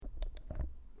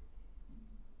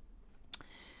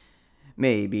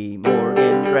Maybe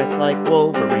Morgan dressed like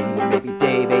Wolverine. Maybe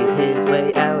Dave ate his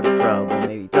way out of trouble.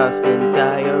 Maybe Dustin's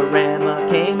diorama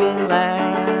came in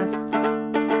last.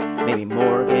 Maybe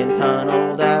Morgan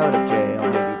tunneled out of jail.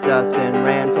 Maybe Dustin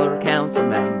ran for council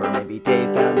member. Maybe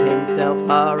Dave found himself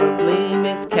horribly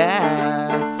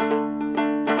miscast.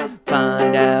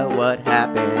 Find out what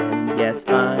happened. Yes,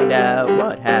 find out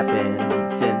what happened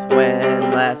since when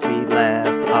last we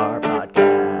left our podcast.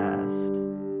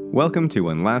 Welcome to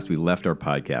When Last We Left Our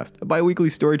Podcast, a bi-weekly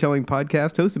storytelling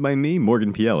podcast hosted by me,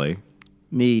 Morgan Piele.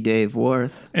 Me, Dave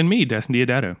Worth. And me, Dustin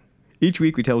Diodato. Each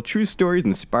week we tell true stories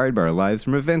inspired by our lives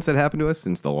from events that happened to us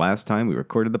since the last time we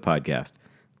recorded the podcast.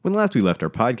 When last we left our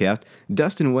podcast,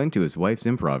 Dustin went to his wife's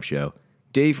improv show,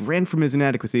 Dave ran from his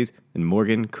inadequacies, and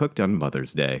Morgan cooked on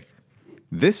Mother's Day.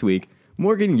 This week,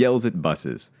 Morgan yells at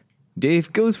buses,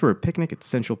 Dave goes for a picnic at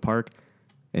Central Park,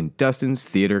 and Dustin's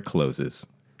theater closes.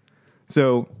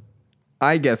 So,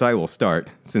 I guess I will start,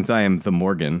 since I am the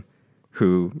Morgan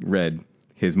who read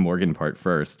his Morgan part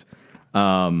first.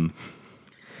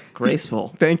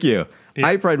 Graceful. Thank you. Yeah.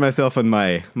 I pride myself on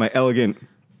my elegant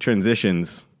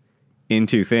transitions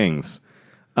into things.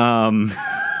 Do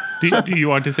you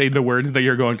want to say the words that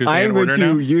you're going to say in order now? I'm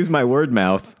going to use my word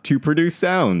mouth to produce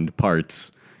sound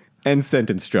parts and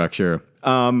sentence structure.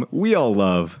 We all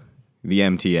love the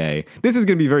MTA. This is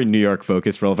going to be very New York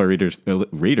focused for all of our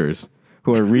readers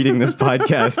who are reading this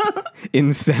podcast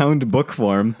in sound book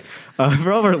form.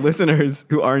 For all of our listeners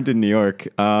who aren't in New York,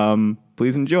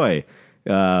 please enjoy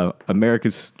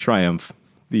America's Triumph.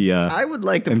 I would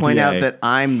like to MTA. point out that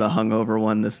I'm the hungover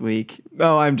one this week.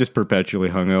 Oh, I'm just perpetually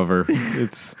hungover.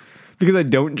 It's because I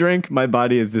don't drink. My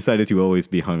body has decided to always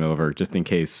be hungover, just in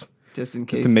case. Just in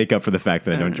case. To make up for the fact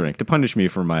that I don't drink, to punish me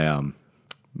for my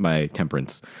my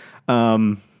temperance.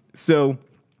 So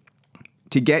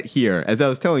to get here, as I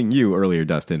was telling you earlier,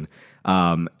 Dustin,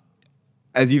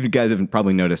 as you guys have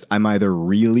probably noticed, I'm either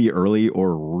really early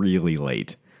or really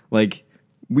late. Like,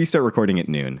 we start recording at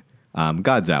noon,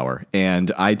 God's hour,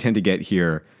 and I tend to get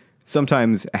here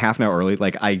sometimes a half an hour early.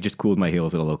 Like, I just cooled my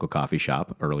heels at a local coffee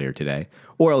shop earlier today,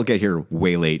 or I'll get here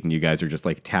way late and you guys are just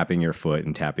like tapping your foot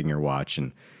and tapping your watch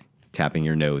and tapping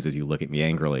your nose as you look at me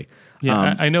angrily.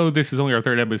 Yeah, I know this is only our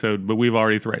third episode, but we've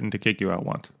already threatened to kick you out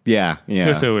once. Yeah.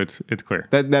 Just so it's clear.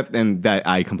 That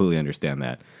I completely understand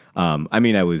that. I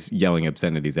mean, I was yelling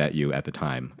obscenities at you at the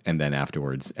time, and then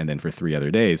afterwards, and then for 3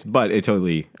 other days. But it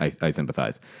totally, I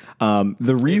sympathize.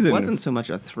 The reason it wasn't so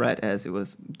much a threat as it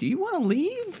was, do you want to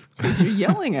leave? Because you're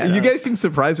yelling at us. You guys seemed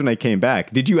surprised when I came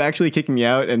back. Did you actually kick me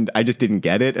out, and I just didn't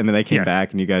get it? And then I came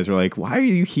back, and you guys were like, "Why are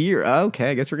you here?" Oh,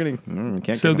 okay, I guess we're getting.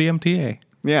 So the MTA.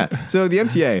 Yeah. So the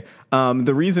MTA.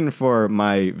 The reason for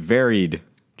my varied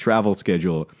travel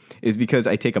schedule is because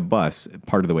I take a bus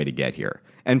part of the way to get here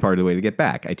and part of the way to get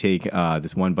back. I take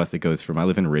this one bus that goes from, I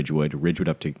live in Ridgewood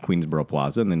up to Queensboro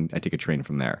Plaza, and then I take a train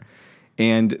from there.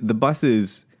 And the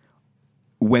buses,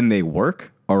 when they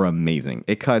work, are amazing.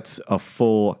 It cuts a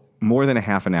full more than a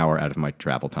half an hour out of my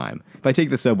travel time. If I take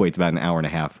the subway, it's about an hour and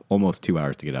a half, almost 2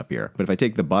 hours to get up here. But if I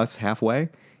take the bus halfway,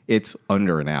 it's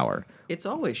under an hour. It's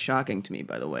always shocking to me,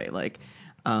 by the way, like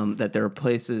that there are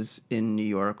places in New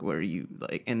York where you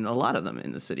like, and a lot of them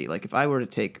in the city. Like if I were to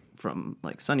take from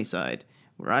like Sunnyside,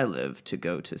 where I live, to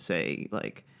go to say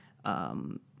like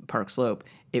Park Slope,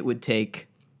 it would take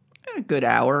a good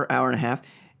hour and a half.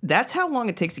 That's how long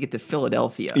it takes to get to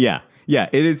Philadelphia. Yeah.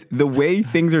 It is. The way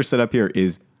things are set up here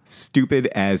is stupid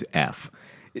as F.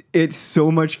 It's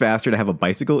so much faster to have a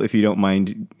bicycle if you don't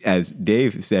mind, as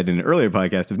Dave said in an earlier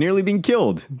podcast, of nearly being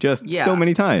killed so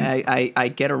many times. I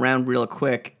get around real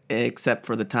quick, except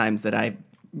for the times that I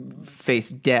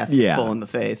face death full in the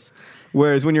face.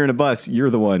 Whereas when you're in a bus, you're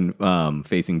the one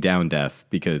facing down death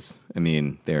because, I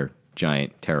mean, they're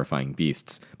giant, terrifying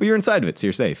beasts. But you're inside of it, so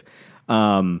you're safe.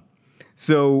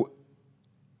 So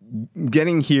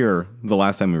getting here the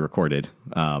last time we recorded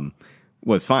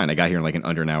was fine. I got here in like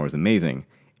under an hour. It was amazing.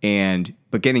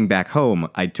 But getting back home,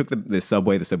 I took the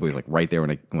subway. The subway was like right there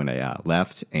when I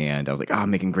left, and I was like, "Oh, I'm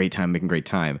making great time."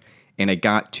 And I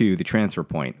got to the transfer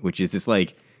point, which is this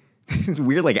like this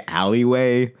weird like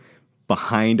alleyway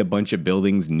behind a bunch of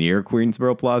buildings near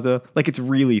Queensboro Plaza. Like, it's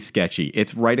really sketchy.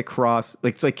 It's right across,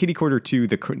 like, it's like kitty corner to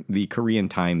the Korean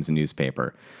Times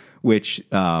newspaper, which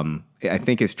I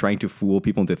think is trying to fool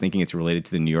people into thinking it's related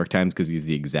to the New York Times because it's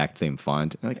the exact same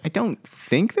font. Like, I don't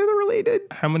think they're related.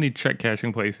 How many check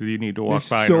cashing places do you need to walk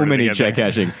by? So many check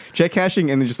cashing,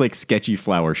 and then just like sketchy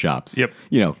flower shops.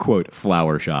 Yep. Quote,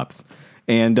 flower shops.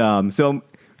 And so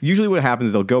usually what happens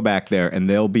is they'll go back there and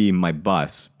there'll be my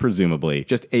bus, presumably,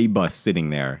 just a bus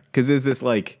sitting there. Because there's this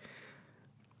like...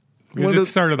 It's the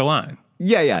start of the line.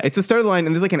 Yeah. It's the start of the line,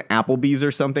 and there's like an Applebee's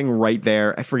or something right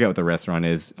there. I forget what the restaurant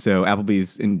is. So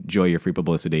Applebee's, enjoy your free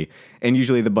publicity. And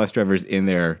usually the bus driver's in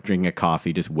there drinking a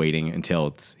coffee, just waiting until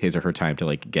it's his or her time to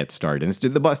like get started.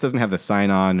 And the bus doesn't have the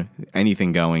sign on,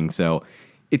 anything going. So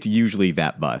it's usually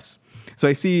that bus. So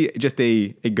I see just a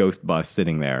ghost bus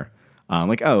sitting there.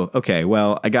 Like, oh, okay,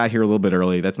 well, I got here a little bit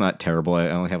early. That's not terrible. I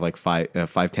only have like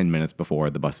 10 minutes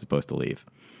before the bus is supposed to leave.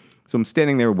 So I'm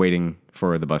standing there waiting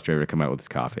for the bus driver to come out with his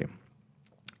coffee.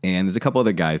 And there's a couple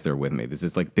other guys there with me. There's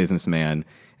this like businessman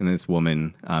and this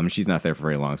woman. She's not there for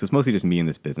very long. So it's mostly just me and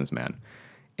this businessman.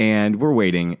 And we're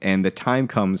waiting, and the time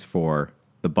comes for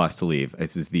the bus to leave.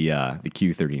 This is the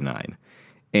Q39.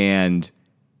 And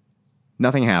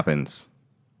nothing happens.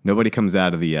 Nobody comes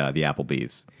out of the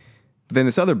Applebee's. But then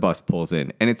this other bus pulls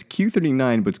in, and it's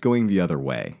Q39, but it's going the other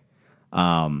way.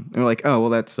 And we're like, oh, well,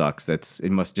 that sucks.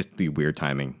 It must just be weird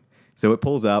timing. So it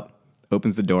pulls up,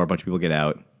 opens the door, a bunch of people get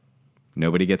out.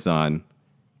 Nobody gets on,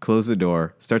 closes the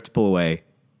door, starts to pull away,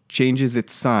 changes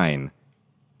its sign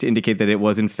to indicate that it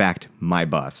was, in fact, my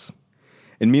bus.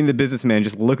 And me and the businessman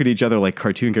just look at each other like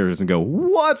cartoon characters and go,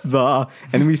 what the?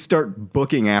 And then we start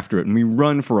booking after it, and we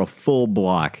run for a full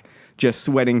block, just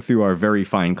sweating through our very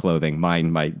fine clothing.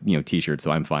 Mine, my t-shirt,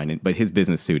 so I'm fine. But his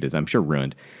business suit is, I'm sure,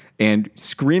 ruined. And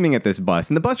screaming at this bus.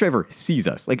 And the bus driver sees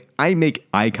us. Like, I make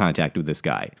eye contact with this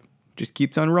guy. Just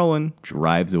keeps on rolling,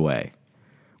 drives away.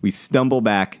 We stumble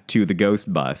back to the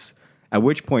ghost bus, at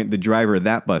which point the driver of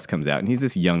that bus comes out, and he's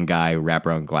this young guy,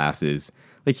 wraparound glasses.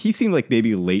 Like, he seemed like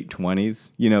maybe late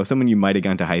 20s, someone you might have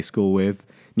gone to high school with.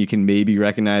 And you can maybe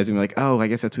recognize him, like, oh, I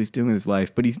guess that's what he's doing with his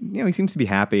life. But he seems to be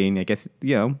happy, and I guess,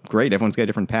 great, everyone's got a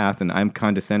different path, and I'm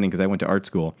condescending because I went to art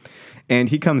school. And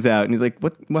he comes out, and he's like,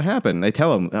 what happened? And I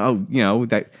tell him,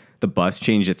 that the bus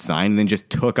changed its sign and then just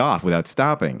took off without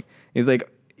stopping. He's like,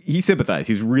 he sympathized.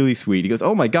 He's really sweet. He goes,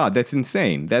 oh my God, that's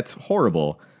insane. That's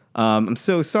horrible. I'm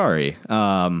so sorry.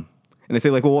 And I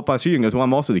say, like, well, what bus are you? And he goes, well,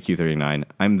 I'm also the Q39.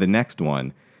 I'm the next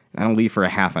one. And I don't leave for a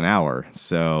half an hour.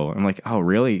 So I'm like, oh,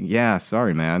 really? Yeah,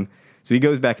 sorry, man. So he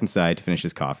goes back inside to finish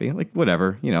his coffee. Like,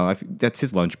 whatever. That's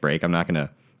his lunch break. I'm not going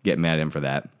to get mad at him for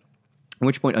that. At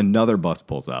which point, another bus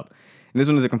pulls up. And this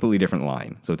one is a completely different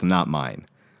line. So it's not mine.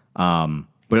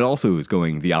 But it also is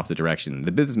going the opposite direction.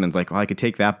 The businessman's like, well, I could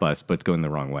take that bus, but it's going the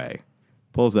wrong way.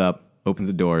 Pulls up, opens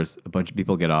the doors, a bunch of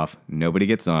people get off, nobody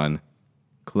gets on,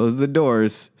 closes the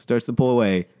doors, starts to pull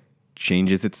away,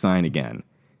 changes its sign again,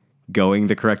 going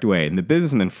the correct way. And the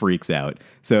businessman freaks out.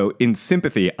 So in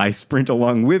sympathy, I sprint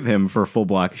along with him for a full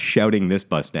block, shouting this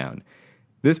bus down.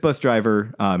 This bus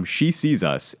driver, she sees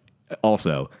us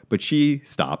also, but she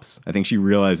stops. I think she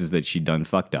realizes that she done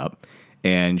fucked up.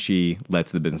 And she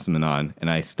lets the businessman on, and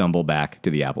I stumble back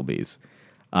to the Applebee's.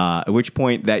 At which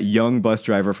point, that young bus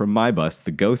driver from my bus,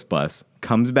 the ghost bus,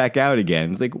 comes back out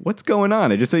again. It's like, what's going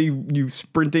on? I just saw you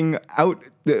sprinting out,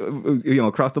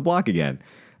 across the block again.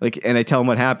 And I tell him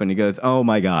what happened. He goes, oh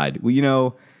my God.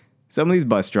 Well, some of these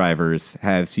bus drivers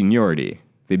have seniority.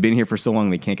 They've been here for so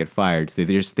long they can't get fired, so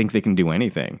they just think they can do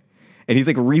anything. And he's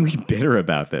like really bitter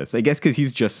about this. I guess because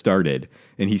he's just started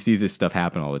and he sees this stuff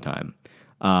happen all the time.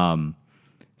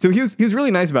 So he was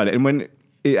really nice about it. And when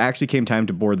it actually came time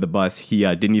to board the bus, he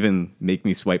didn't even make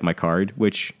me swipe my card,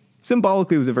 which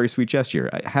symbolically was a very sweet gesture.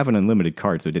 I have an unlimited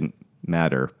card, so it didn't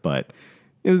matter, but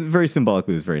it was very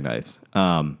symbolically, it was very nice.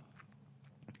 And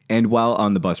while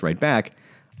on the bus ride back,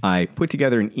 I put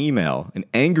together an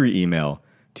angry email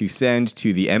to send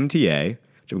to the MTA,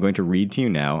 which I'm going to read to you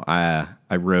now.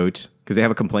 I wrote, because they have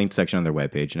a complaint section on their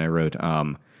webpage, and I wrote,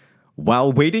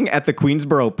 while waiting at the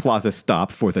Queensboro Plaza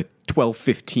stop for the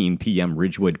 12:15 p.m.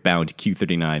 Ridgewood-bound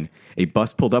Q39, a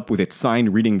bus pulled up with its sign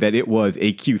reading that it was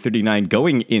a Q39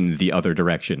 going in the other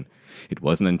direction. It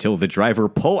wasn't until the driver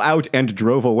pulled out and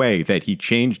drove away that he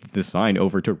changed the sign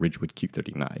over to Ridgewood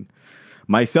Q39.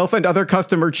 Myself and other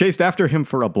customer chased after him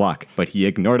for a block, but he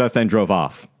ignored us and drove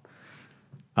off.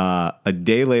 A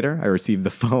day later, I received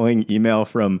the following email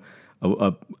from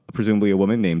presumably a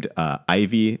woman named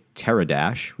Ivy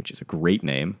Teradash, which is a great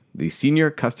name, the Senior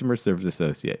Customer Service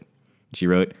Associate. She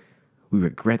wrote, we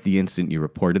regret the incident you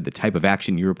reported. The type of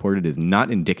action you reported is not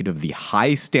indicative of the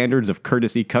high standards of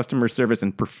courtesy, customer service,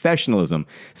 and professionalism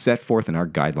set forth in our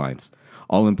guidelines.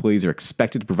 All employees are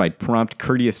expected to provide prompt,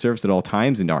 courteous service at all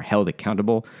times and are held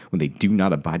accountable when they do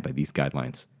not abide by these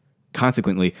guidelines.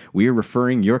 Consequently, we are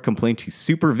referring your complaint to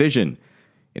supervision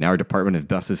in our Department of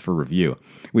Buses for review.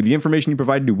 With the information you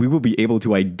provided, we will be able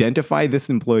to identify this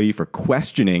employee for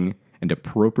questioning, and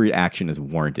appropriate action is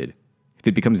warranted. If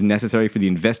it becomes necessary for the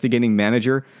investigating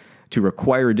manager to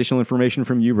require additional information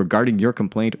from you regarding your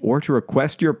complaint or to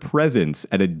request your presence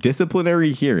at a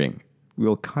disciplinary hearing, we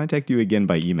will contact you again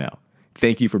by email.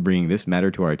 Thank you for bringing this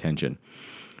matter to our attention.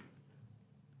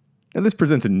 Now, this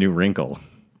presents a new wrinkle.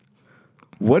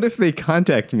 What if they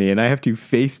contact me and I have to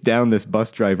face down this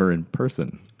bus driver in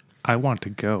person? I want to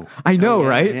go. I know,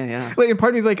 right? Yeah. Like, and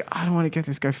part of me's like, I don't want to get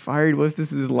this guy fired. What if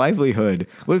this is his livelihood?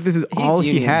 What if this is all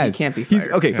he has? He can't be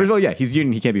fired. Okay, first of all, yeah, he's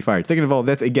union. He can't be fired. Second of all,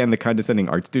 that's, again, the condescending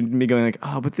art student in me going like,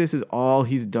 oh, but this is all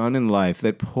he's done in life.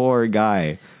 That poor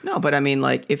guy. No, but I mean,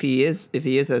 like, if he is,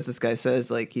 as this guy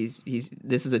says, like, this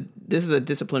is a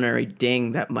disciplinary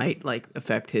ding that might, like,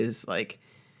 affect his, like,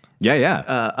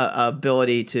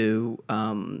 ability to,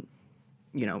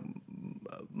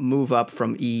 move up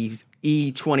from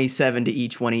E27 to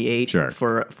E28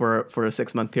 for a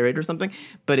 6-month period or something.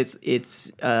 But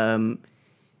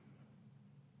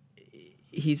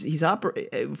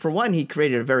for one, he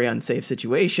created a very unsafe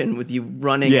situation with you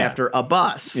running after a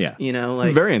bus. Yeah,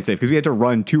 like very unsafe because we had to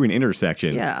run to an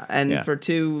intersection. Yeah, and for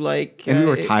two, like, and we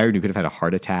were tired. We could have had a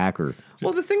heart attack or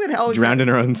the thing that always drowned in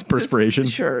our own perspiration.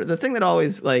 The thing that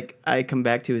always, like, I come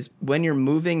back to is when you're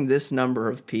moving this number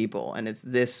of people and it's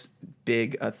this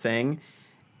big a thing.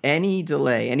 Any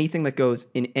delay, anything that goes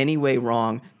in any way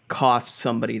wrong costs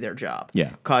somebody their job.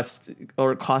 Yeah. Costs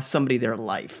somebody their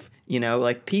life.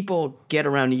 Like, people get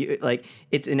around you. Like,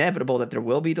 it's inevitable that there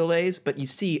will be delays, but you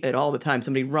see it all the time.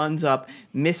 Somebody runs up,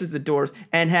 misses the doors,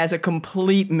 and has a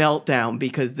complete meltdown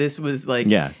because this was like,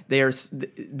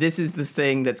 this is the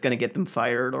thing that's going to get them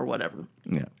fired or whatever.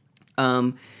 Yeah.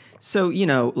 So,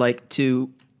 like,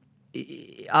 to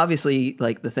obviously,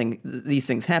 like, these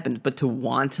things happened, but to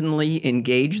wantonly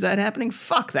engage that happening,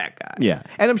 fuck that guy. Yeah.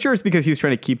 And I'm sure it's because he's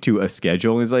trying to keep to a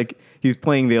schedule. He's like, he's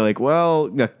playing the, like,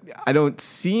 well, I don't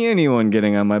see anyone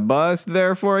getting on my bus,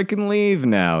 therefore I can leave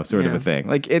now, sort of a thing.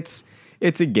 Like, it's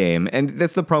a game. And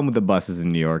that's the problem with the buses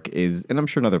in New York is, and I'm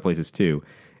sure in other places too,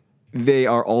 they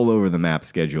are all over the map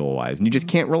schedule-wise, and you just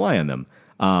can't rely on them.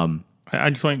 I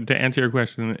just want to answer your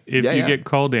question. If you get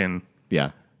called in,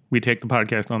 we take the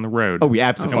podcast on the road. Oh, we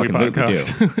absolutely do.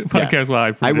 Podcast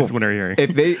live for disciplinary hearing.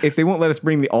 If they won't let us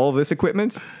bring all of this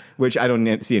equipment, which I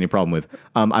don't see any problem with,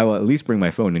 I will at least bring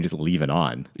my phone and just leave it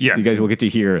on. Yeah. So you guys will get to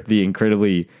hear the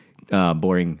incredibly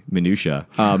boring minutia.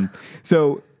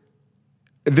 So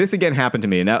this again happened to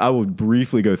me, and I will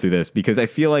briefly go through this because I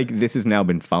feel like this has now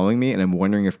been following me, and I'm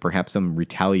wondering if perhaps some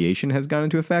retaliation has gone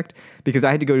into effect because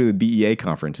I had to go to the BEA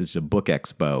conference, which is a book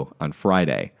expo, on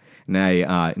Friday. And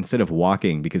I, instead of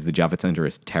walking, because the Javits Center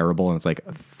is terrible and it's like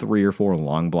 3 or 4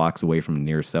 long blocks away from the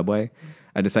nearest subway,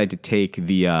 I decided to take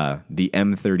the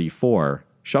M34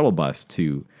 shuttle bus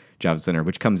to Javits Center,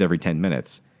 which comes every 10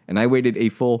 minutes. And I waited a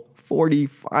full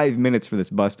 45 minutes for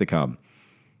this bus to come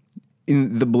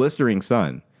in the blistering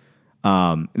sun.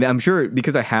 I'm sure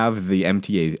because I have the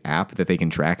MTA app that they can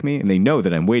track me and they know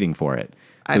that I'm waiting for it.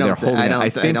 So they're holding it. I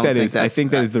think that is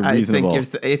the reasonable.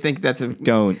 I think that's a.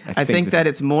 Don't. I think that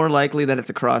it's more likely that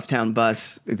it's a crosstown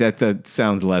bus. That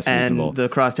sounds less reasonable. And the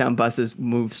crosstown buses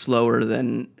move slower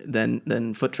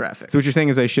than foot traffic. So what you're saying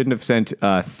is I shouldn't have sent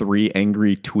 3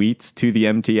 angry tweets to the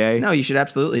MTA? No, you should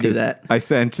absolutely do that. I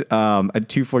sent at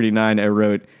 2:49. I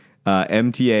wrote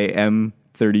MTA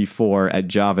M34 at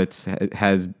Javits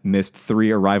has missed 3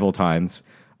 arrival times.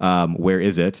 Where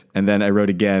is it? And then I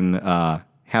wrote again.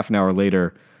 Half an hour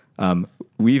later,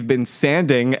 we've been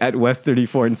sanding at West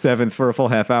 34 and 7th for a full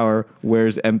half hour.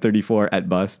 Where's M34 at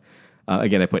bus?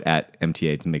 Again, I put at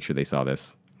MTA to make sure they saw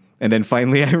this. And then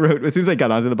finally I wrote, as soon as I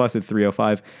got onto the bus at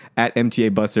 3:05, at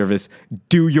MTA bus service,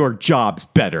 do your jobs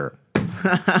better.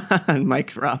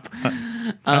 Mic drop.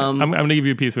 I'm going to give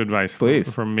you a piece of advice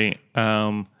from me.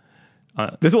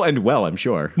 This will end well, I'm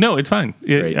sure. No, it's fine.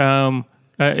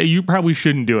 You probably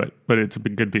shouldn't do it, but it's a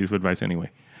good piece of advice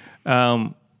anyway.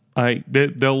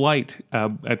 The light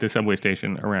at the subway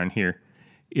station around here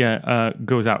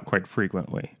goes out quite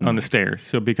frequently on the stairs,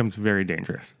 so it becomes very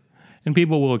dangerous. And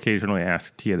people will occasionally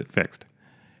ask to get it fixed,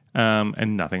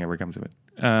 and nothing ever comes of it.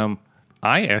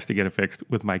 I asked to get it fixed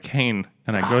with my cane,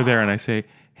 and I go there and I say,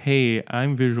 hey,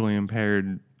 I'm visually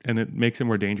impaired, and it makes it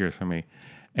more dangerous for me.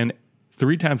 And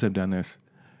 3 times I've done this.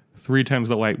 3 times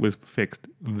the light was fixed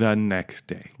the next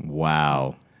day.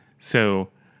 Wow. So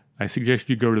I suggest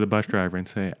you go to the bus driver and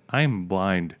say, I'm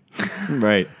blind.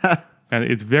 Right. And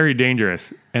it's very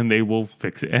dangerous, and they will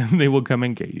fix it, and they will come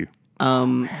and get you.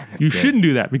 You shouldn't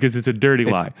do that because it's a dirty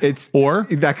lie.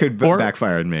 That could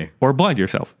backfire on me. Or blind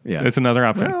yourself. Yeah. That's another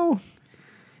option. Well,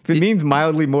 if it means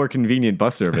mildly more convenient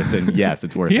bus service, then yes,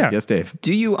 it's worth it. Yes, Dave.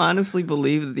 Do you honestly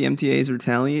believe that the MTA is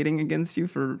retaliating against you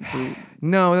for...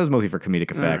 No, that was mostly for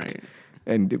comedic effect. Right.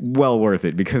 And well worth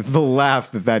it because the laughs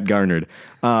that garnered.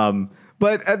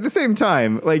 But at the same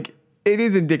time, like, it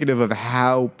is indicative of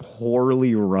how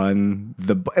poorly run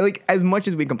as much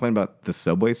as we complain about the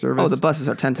subway service. Oh, the buses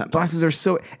are 10 times. Buses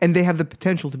are and they have the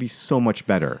potential to be so much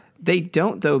better. They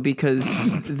don't though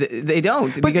because they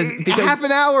don't But because half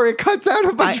an hour it cuts out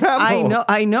of my travel.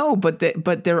 I know, but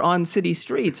they're on city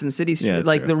streets and city Yeah,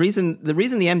 like true. the reason the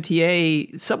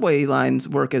MTA subway lines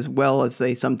work as well as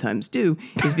they sometimes do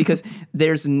is because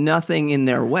there's nothing in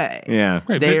their way. Yeah.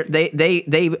 Right,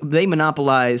 They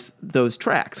monopolize those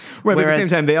tracks. Right, but at Whereas, the same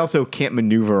time, they also can't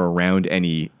maneuver around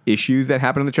any issues that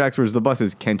happen on the tracks, whereas the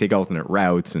buses can take alternate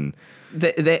routes and.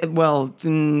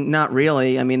 Not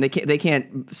really. I mean, they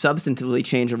can't substantively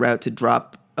change a route to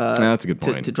drop. That's a good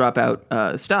point. To drop out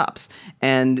stops.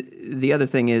 And the other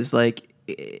thing is like,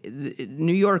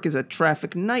 New York is a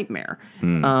traffic nightmare.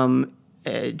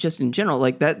 Just in general,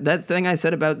 like that thing I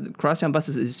said about crosstown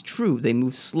buses is true. They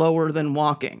move slower than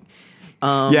walking.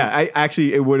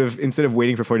 It would have, instead of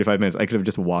waiting for 45 minutes, I could have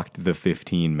just walked the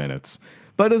 15 minutes.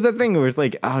 But it was that thing where it's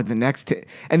like, oh,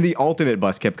 and the alternate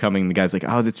bus kept coming. The guy's like,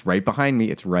 oh, that's right behind me.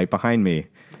 It's right behind me.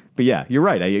 But yeah, you're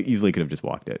right. I easily could have just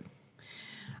walked it.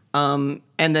 And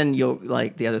then you'll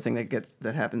like the other thing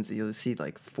that happens, you'll see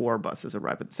like 4 buses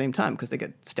arrive at the same time because they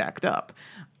get stacked up.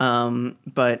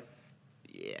 But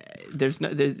yeah, there's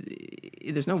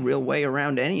no real way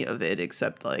around any of it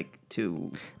except like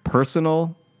to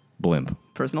Personal blimps.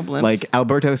 Like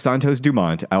Alberto Santos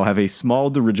Dumont, I'll have a small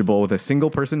dirigible with a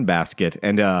single-person basket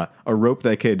and a rope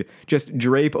that could just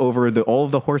drape over all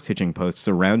of the horse hitching posts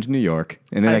around New York,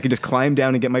 and then I could just climb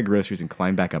down and get my groceries and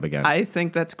climb back up again. I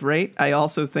think that's great. I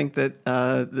also think that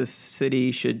the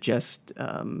city should just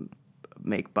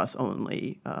make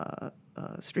bus-only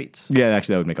streets. Yeah,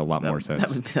 actually, that would make a lot more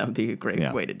sense. That would be a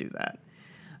great way to do that.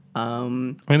 I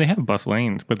mean, they have bus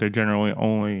lanes, but they're generally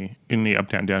only in the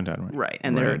uptown, downtown. Right,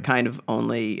 and they're kind of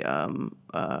only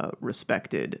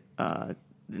respected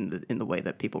in the way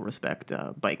that people respect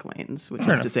bike lanes, which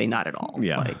is to say not at all.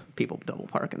 Yeah. Like, people double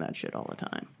park in that shit all the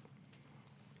time.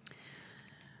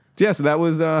 So that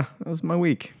was my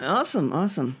week. Awesome.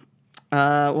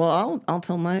 Well, I'll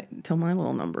tell my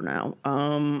little number now.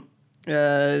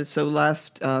 So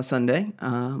last Sunday,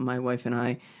 my wife and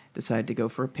I decided to go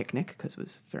for a picnic because it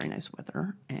was very nice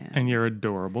weather. And you're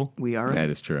adorable. We are That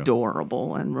is true.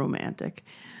 Adorable and romantic.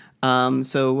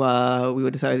 So we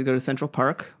decided to go to Central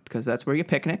Park because that's where you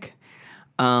picnic.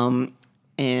 And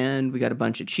we got a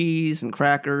bunch of cheese and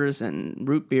crackers and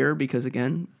root beer because,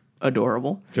 again,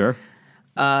 adorable. Sure.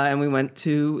 And we went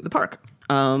to the park.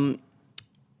 And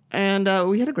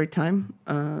we had a great time.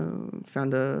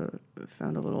 Found a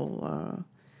little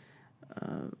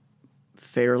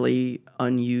fairly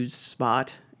unused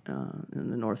spot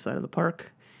in the north side of the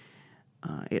park.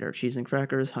 Ate our cheese and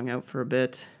crackers, hung out for a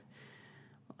bit,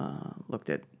 looked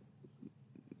at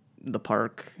the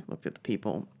park, looked at the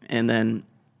people, and then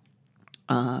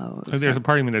There's a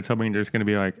part of me that's hoping there's going to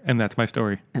be like, and that's my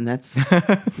story. and that's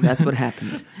what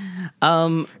happened.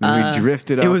 We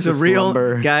drifted off It was to a real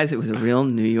slumber. guys. It was a real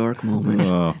New York moment.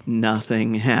 Oh.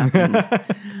 Nothing happened.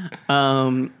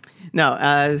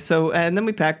 So and then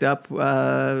we packed up. It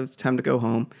was time to go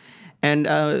home, and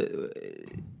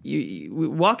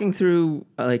walking through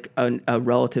like a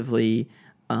relatively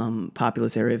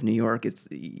populous area of New York,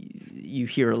 you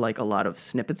hear like a lot of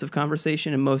snippets of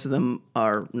conversation, and most of them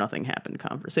are nothing happened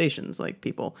conversations, like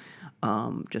people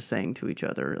just saying to each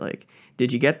other, like,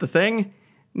 "Did you get the thing?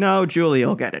 No, Julie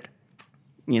will get it,"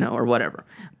 or whatever.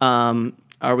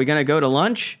 Are we gonna go to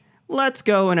lunch? Let's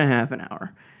go in a half an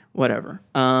hour, whatever.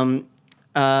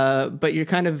 But you're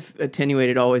kind of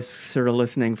attenuated, always sort of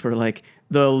listening for like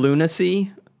the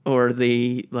lunacy or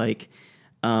the like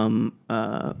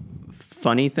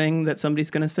funny thing that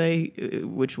somebody's going to say,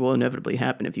 which will inevitably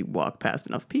happen if you walk past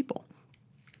enough people.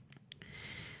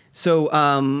 So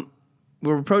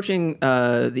we're approaching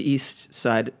the east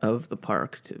side of the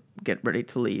park to get ready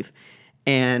to leave,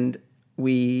 and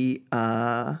we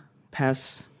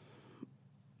pass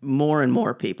more and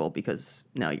more people because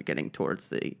now you're getting towards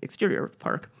the exterior of the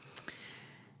park.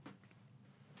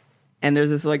 And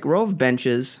there's this like row of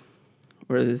benches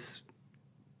where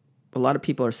a lot of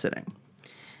people are sitting.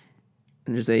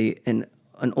 And there's an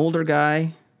older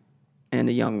guy and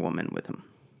a young woman with him.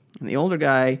 And the older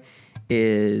guy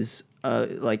is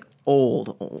like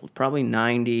old, probably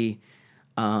 90,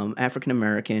 African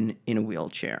American in a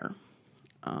wheelchair.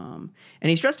 And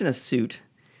he's dressed in a suit.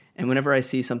 And whenever I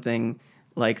see something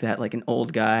like that, like an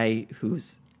old guy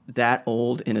who's that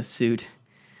old in a suit,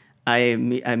 I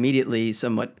immediately,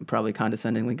 somewhat probably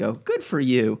condescendingly go, "Good for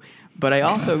you." But I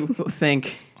also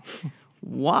think,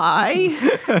 Why?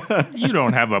 You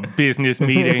don't have a business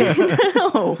meeting.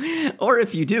 No. Or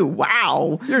if you do,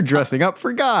 wow. You're dressing up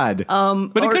for God.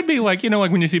 But it could be like,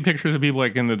 like when you see pictures of people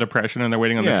like in the Depression and they're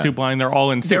waiting on the soup line, they're all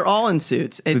in suits. They're all in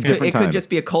suits. a different It time. could just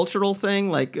be a cultural thing,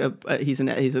 like he's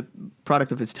a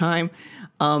product of his time.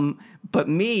 But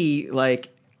me, like,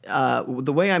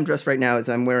 the way I'm dressed right now is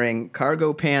I'm wearing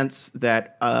cargo pants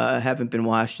that haven't been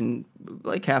washed in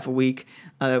like half a week.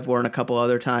 I've worn a couple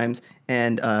other times,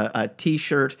 and a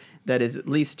T-shirt that is at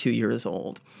least 2 years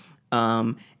old.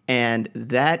 And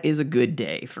that is a good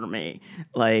day for me.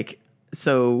 Like,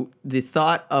 so the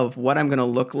thought of what I'm going to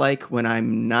look like when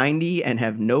I'm 90 and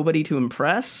have nobody to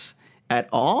impress at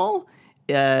all,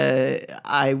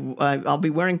 I'll be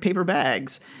wearing paper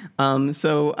bags.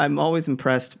 So I'm always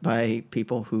impressed by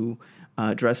people who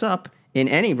dress up in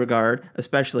any regard,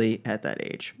 especially at that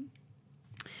age.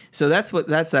 So that's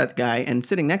that guy, and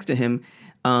sitting next to him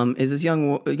is this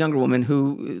younger woman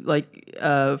who, like,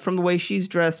 from the way she's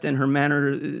dressed and her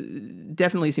manner,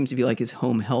 definitely seems to be like his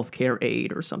home health care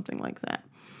aide or something like that.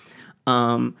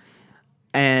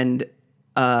 And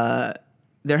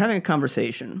they're having a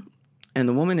conversation, and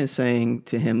the woman is saying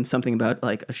to him something about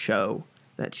like a show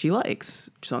that she likes,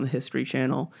 which is on the History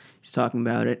Channel. She's talking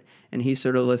about it, and he's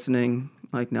sort of listening,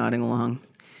 like nodding along.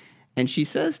 And she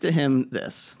says to him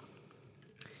this: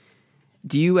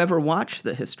 "Do you ever watch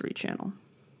the History Channel?"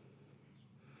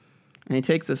 And he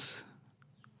takes this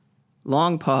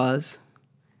long pause,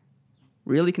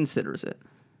 really considers it,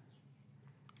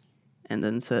 and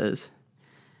then says,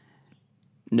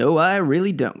 "No, I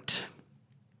really don't."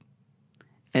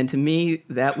 And to me,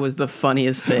 that was the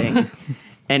funniest thing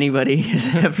anybody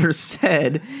has ever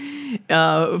said,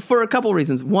 for a couple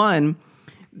reasons. One,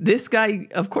 this guy,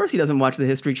 of course he doesn't watch the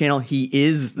History Channel. He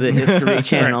is the History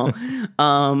Channel.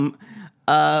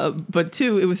 But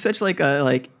two, it was such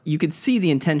like you could see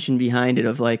the intention behind it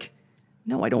of like,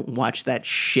 no, I don't watch that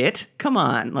shit. Come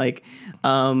on. Like,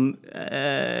 Right.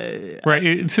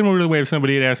 It's similar to the way if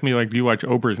somebody had asked me, like, do you watch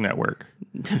Oprah's network?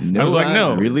 No, I was like,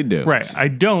 no. I really do. Right. I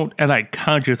don't, and I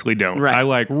consciously don't. Right. I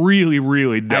like really,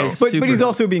 really don't. But Super- he's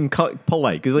also being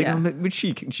polite because, like, Yeah. but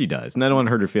she does, and I don't want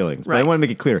to hurt her feelings. But I Right. want to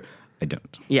make it clear, I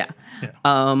don't. yeah.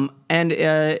 And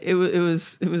it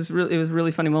was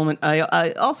really funny moment.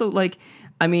 I also like,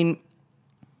 I mean,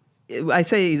 I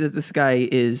say that this guy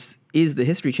is the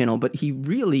History Channel, but he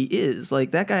really is.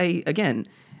 Like, that guy, again,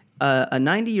 a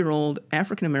 90-year-old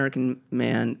African-American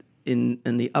man in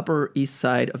the Upper East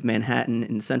Side of Manhattan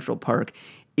in Central Park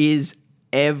is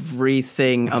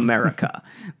everything America.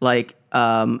 Like,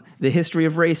 the history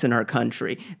of race in our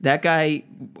country. That guy,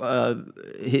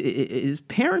 his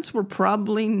parents were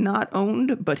probably not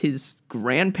owned, but his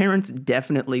grandparents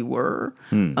definitely were.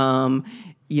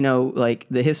 Like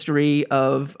the history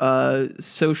of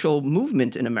social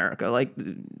movement in America, like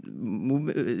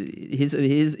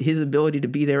his ability to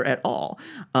be there at all.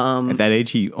 At that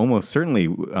age, he almost certainly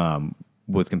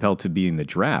was compelled to be in the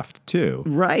draft too.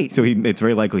 Right. So it's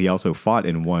very likely he also fought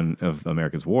in one of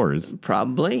America's wars.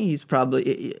 Probably. He's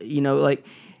probably, like,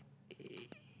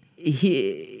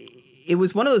 it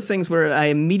was one of those things where I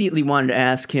immediately wanted to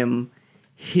ask him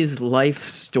his life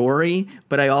story,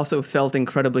 but I also felt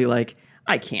incredibly like,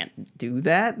 I can't do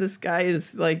that. This guy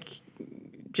is like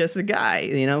just a guy,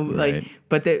 Right.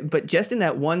 but just in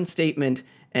that one statement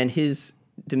and his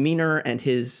demeanor and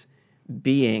his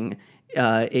being,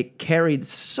 it carried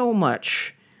so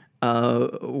much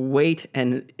weight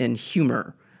and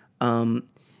humor.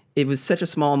 It was such a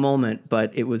small moment,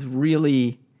 but it was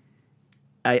really,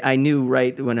 I knew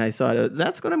right when I saw it,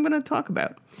 that's what I'm going to talk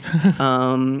about.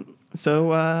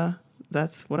 So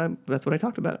that's what I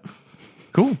talked about.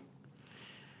 Cool.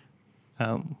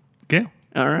 Yeah.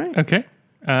 All right. Okay.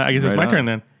 I guess it's Right my on. turn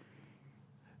then.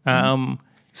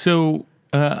 So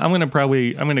I'm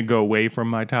gonna go away from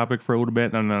my topic for a little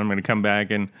bit, and then I'm gonna come back.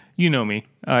 And you know me,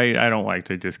 I don't like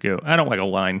to just go. I don't like a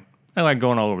line. I like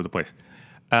going all over the place.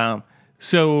 As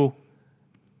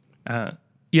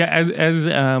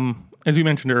you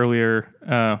mentioned earlier,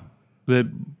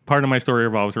 the part of my story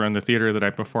revolves around the theater that I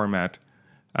perform at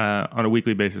on a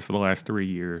weekly basis for the last 3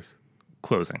 years,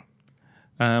 closing.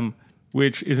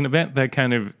 Which is an event that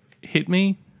kind of hit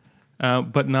me,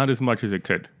 but not as much as it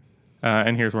could.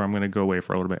 And here's where I'm going to go away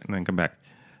for a little bit and then come back.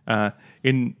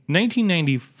 In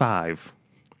 1995,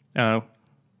 I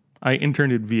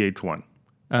interned at VH1.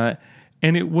 And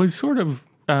it was sort of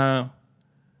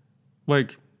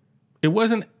like, it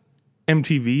wasn't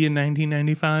MTV in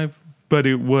 1995, but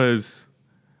it was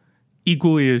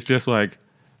equally as just like,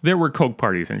 there were Coke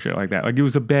parties and shit like that. Like, it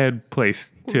was a bad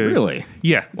place to... Really?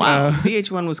 Yeah. Wow.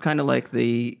 VH1 was kind of like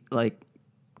the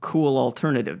cool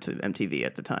alternative to MTV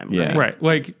at the time. Yeah. Right.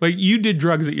 Like you did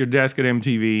drugs at your desk at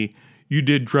MTV. You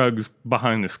did drugs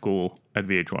behind the school at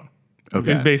VH1.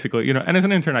 Okay. It's basically, and as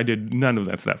an intern, I did none of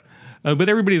that stuff. But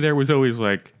everybody there was always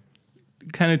like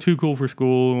kind of too cool for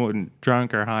school and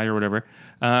drunk or high or whatever.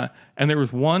 And there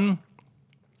was one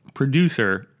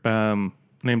producer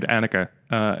named Annika,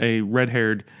 a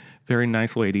red-haired, very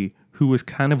nice lady who was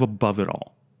kind of above it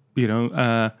all.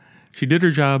 She did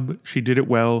her job. She did it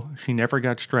well. She never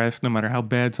got stressed, no matter how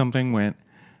bad something went.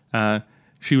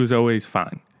 She was always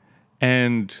fine.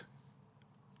 And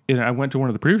I went to one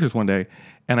of the producers one day,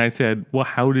 and I said, "Well,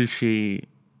 how does she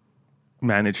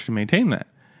manage to maintain that?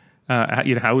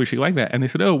 How is she like that?" And they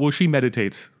said, "Oh, well, she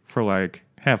meditates for like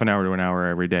half an hour to an hour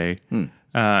every day, and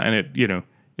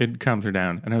it calms her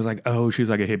down." And I was like, "Oh, she's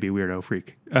like a hippie weirdo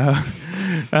freak."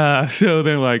 So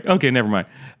they're like, "Okay, never mind."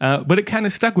 But it kind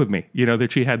of stuck with me,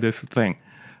 that she had this thing.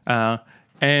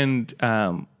 And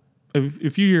a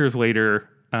few years later,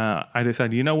 I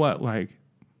decided, you know what, like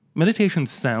meditation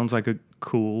sounds like a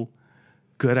cool,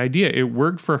 good idea. It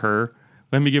worked for her.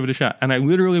 Let me give it a shot. And I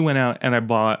literally went out and I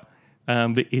bought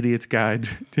The Idiot's Guide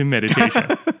to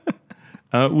Meditation,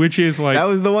 which is like... That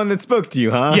was the one that spoke to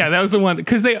you, huh? Yeah, that was the one.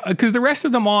 Because the rest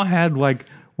of them all had like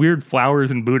weird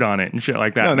flowers and Buddha on it and shit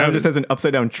like that. No, that just has an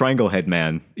upside down triangle head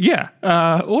man. Yeah.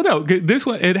 Well, no, this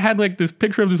one, it had like this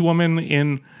picture of this woman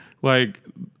in like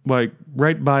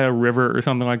right by a river or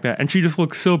something like that. And she just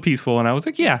looked so peaceful. And I was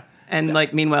like, yeah. And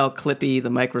like, meanwhile, Clippy, the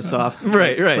Microsoft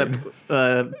Right.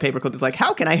 paperclip is like,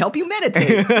 how can I help you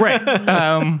meditate? Right.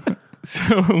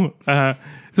 So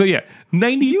yeah,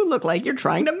 You look like you're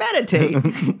trying to meditate.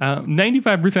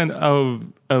 95%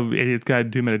 of Idiot's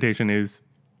Guide to Meditation is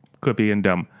clippy and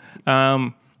dumb.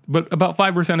 But about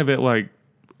 5% of it like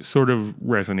sort of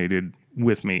resonated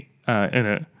with me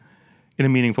in a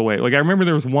meaningful way. Like I remember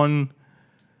there was one,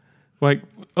 like,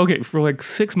 okay, for like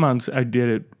 6 months I did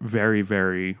it very,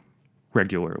 very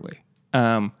regularly.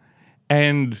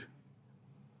 And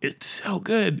it's so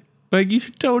good. Like you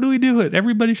should totally do it.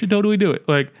 Everybody should totally do it.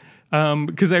 Like,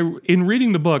 because in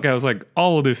reading the book, I was like,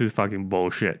 all of this is fucking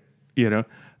bullshit.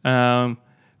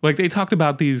 Like they talked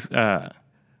about these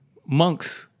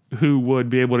monks who would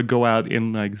be able to go out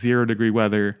in like 0-degree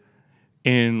weather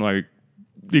in like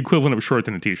the equivalent of a shorts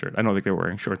and a t-shirt. I don't think they were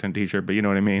wearing shorts and a t-shirt, but you know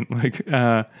what I mean? Like,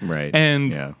 right.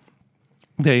 And yeah.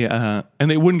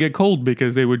 They wouldn't get cold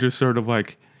because they would just sort of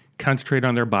like concentrate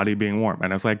on their body being warm.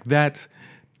 And I was like, that's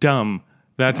dumb.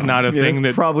 That's not a thing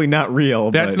that's probably not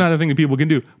real. That's not a thing that people can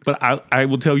do. But I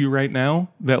will tell you right now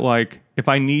that like if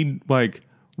I need like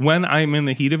when I'm in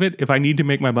the heat of it, if I need to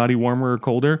make my body warmer or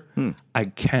colder, I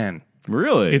can.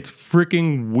 Really? It's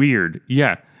freaking weird.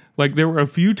 Yeah. Like there were a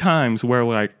few times where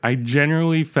like I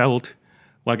genuinely felt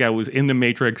like I was in the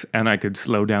Matrix and I could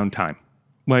slow down time.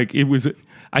 Like it was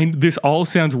this all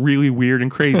sounds really weird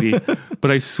and crazy, but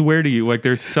I swear to you, like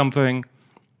there's something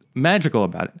magical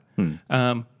about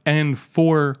it. And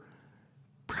for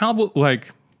probably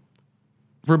like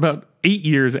for about 8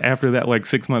 years after that like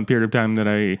 6-month period of time that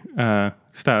I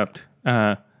stopped,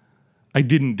 I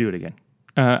didn't do it again.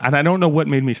 And I don't know what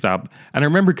made me stop. And I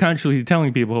remember consciously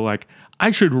telling people like,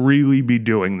 I should really be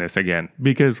doing this again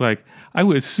because like I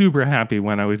was super happy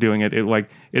when I was doing it.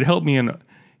 It helped me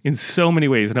in so many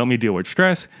ways. It helped me deal with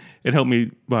stress. It helped me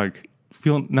like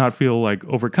not feel like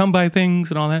overcome by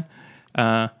things and all that.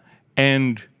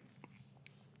 And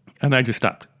I just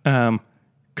stopped.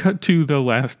 Cut to the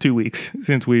last 2 weeks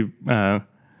since we've been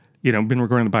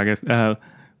recording the podcast.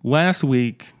 Last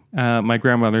week, my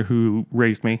grandmother who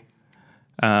raised me,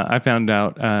 I found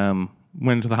out,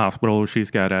 went to the hospital.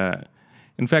 She's got a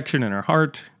infection in her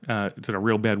heart. It's in a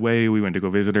real bad way. We went to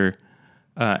go visit her,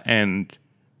 and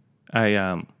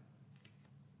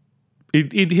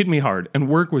it hit me hard, and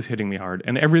work was hitting me hard,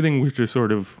 and everything was just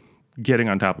sort of getting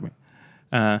on top of me.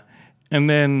 And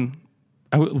then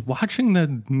I was watching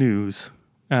the news,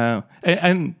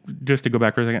 and just to go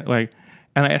back for a second,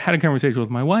 and I had a conversation with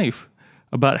my wife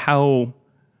about how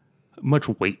much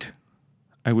weight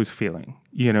I was feeling,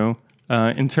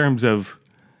 in terms of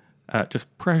just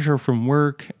pressure from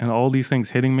work and all these things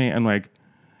hitting me. And like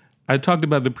I talked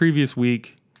about the previous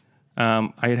week,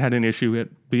 I had an issue at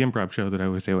the improv show that I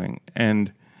was doing,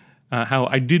 and how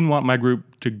I didn't want my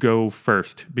group to go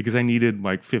first because I needed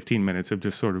like 15 minutes of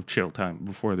just sort of chill time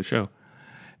before the show.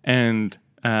 And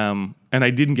I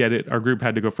didn't get it. Our group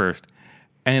had to go first.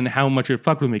 And how much it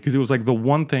fucked with me because it was like the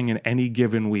one thing in any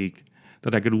given week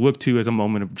that I could look to as a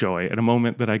moment of joy, at a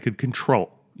moment that I could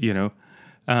control, and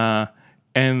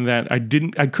that I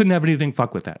couldn't have anything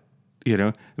fuck with that,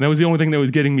 and that was the only thing that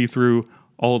was getting me through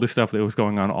all the stuff that was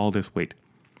going on, all this weight.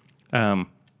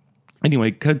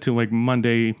 Anyway, cut to like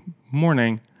Monday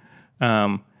morning,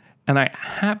 and I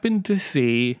happened to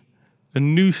see a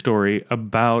news story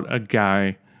about a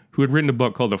guy who had written a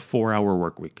book called A 4-Hour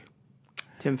Workweek.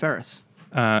 Tim Ferriss.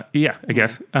 Yeah, I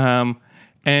guess.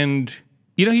 And,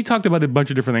 he talked about a bunch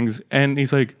of different things. And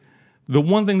he's like, the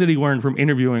one thing that he learned from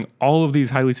interviewing all of these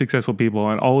highly successful people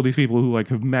and all of these people who like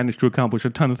have managed to accomplish a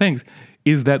ton of things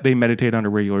is that they meditate on a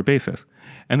regular basis.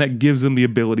 And that gives them the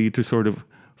ability to sort of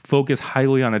focus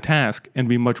highly on a task and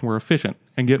be much more efficient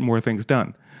and get more things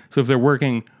done. So if they're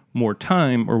working more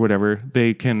time or whatever,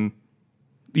 they can,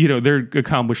 they're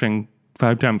accomplishing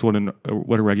 5 times what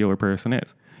a regular person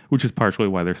is, which is partially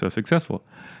why they're so successful.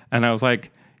 And I was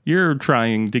like, you're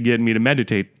trying to get me to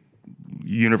meditate,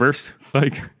 universe.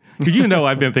 Like, because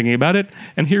I've been thinking about it,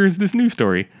 and here is this news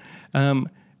story. And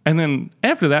then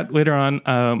after that, later on,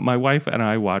 my wife and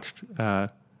I watched the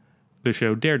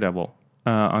show Daredevil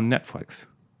on Netflix.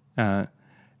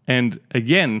 And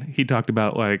again, he talked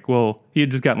about he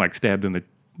had just gotten stabbed in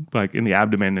the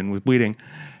abdomen and was bleeding.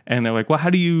 And they're like, well,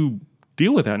 how do you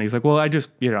deal with that? And he's like, well, I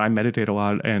just, I meditate a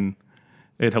lot and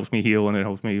it helps me heal and it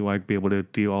helps me be able to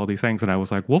do all these things. And I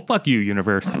was like, well, fuck you,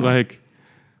 universe.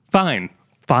 Fine,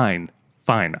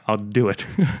 I'll do it.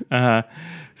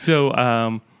 So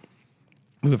it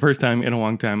was the first time in a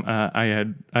long time I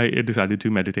decided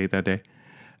to meditate that day.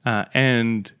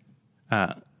 And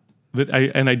I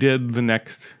did the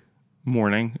next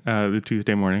morning, the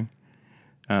Tuesday morning.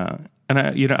 And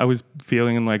I was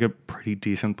feeling in a pretty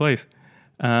decent place.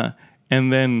 And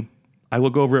then I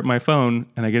look over at my phone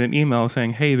and I get an email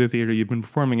saying, hey, the theater you've been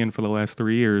performing in for the last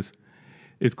 3 years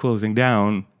is closing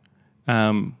down.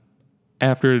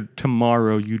 After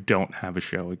tomorrow, you don't have a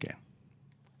show again.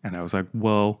 And I was like,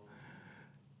 well,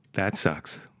 that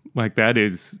sucks. That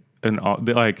is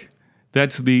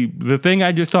that's the thing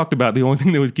I just talked about. The only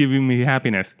thing that was giving me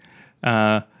happiness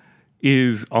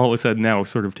is all of a sudden now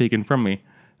sort of taken from me.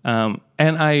 And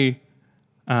I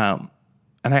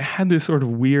had this sort of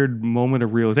weird moment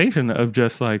of realization of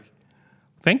just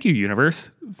thank you, universe,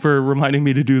 for reminding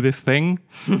me to do this thing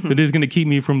that is going to keep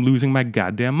me from losing my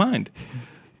goddamn mind.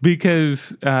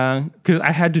 Because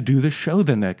I had to do the show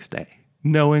the next day,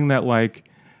 knowing that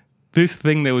this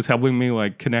thing that was helping me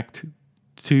connect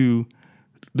to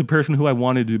the person who I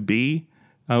wanted to be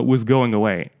was going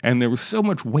away. And there was so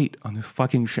much weight on this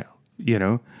fucking show,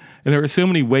 And there were so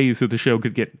many ways that the show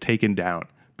could get taken down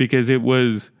because it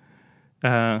was,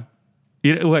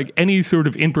 any sort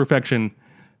of imperfection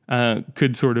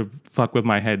could sort of fuck with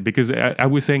my head because I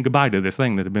was saying goodbye to this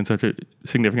thing that had been such a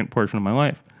significant portion of my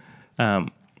life.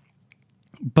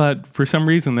 But for some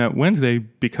reason that Wednesday,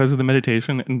 because of the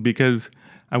meditation and because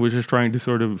I was just trying to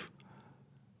sort of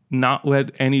not let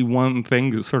any one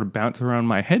thing just sort of bounce around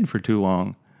my head for too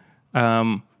long,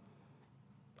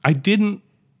 I didn't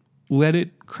let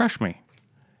it crush me.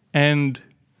 And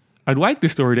I'd like the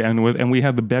story to end with, and we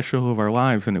had the best show of our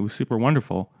lives, and it was super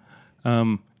wonderful.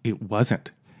 It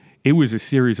wasn't. It was a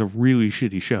series of really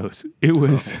shitty shows. It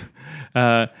was,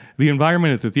 the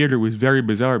environment at the theater was very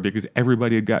bizarre because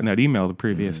everybody had gotten that email the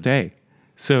previous day.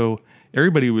 So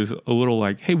everybody was a little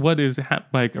hey, what is,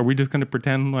 are we just going to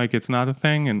pretend it's not a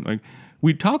thing? And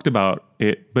we talked about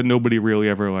it, but nobody really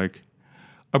ever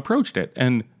approached it.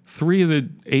 And 3 of the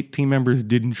 8 team members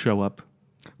didn't show up.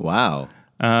 Wow.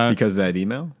 Because of that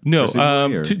email? No,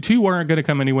 2 weren't going to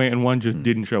come anyway, and 1 just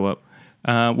didn't show up.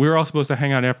 We were all supposed to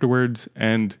hang out afterwards,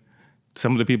 and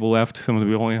some of the people left. Some of the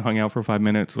people only hung out for 5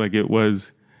 minutes. It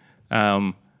was,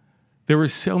 there were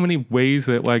so many ways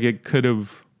that it could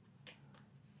have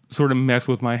sort of messed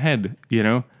with my head,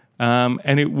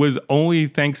 and it was only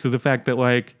thanks to the fact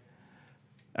that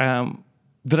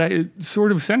that I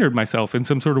sort of centered myself in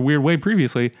some sort of weird way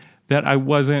previously that I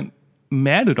wasn't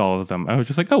mad at all of them. I was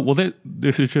just oh, well,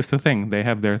 this is just a thing. They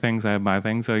have their things. I have my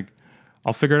things.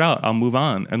 I'll figure it out. I'll move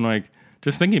on. And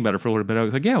just thinking about it for a little bit, I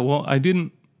was yeah, well, I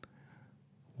didn't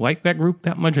like that group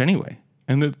that much anyway.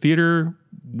 And the theater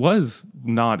was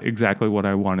not exactly what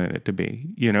I wanted it to be,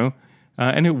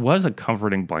 and it was a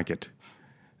comforting blanket.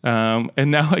 And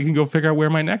now I can go figure out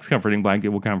where my next comforting blanket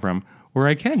will come from, where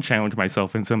I can challenge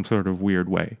myself in some sort of weird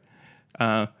way.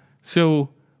 So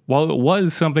while it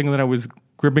was something that I was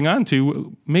gripping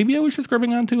onto, maybe I was just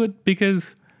gripping onto it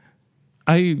because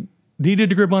I needed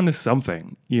to grip onto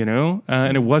something,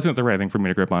 and it wasn't the right thing for me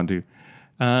to grip onto.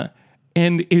 And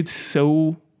it's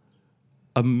so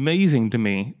amazing to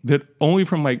me that only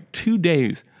from 2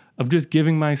 days of just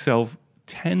giving myself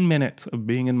 10 minutes of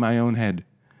being in my own head,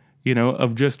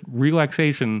 of just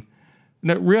relaxation.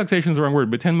 No, relaxation is the wrong word,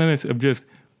 but 10 minutes of just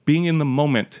being in the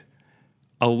moment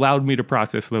allowed me to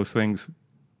process those things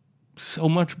so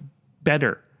much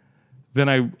better than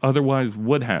I otherwise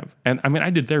would have. And I mean, I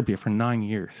did therapy for 9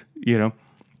 years,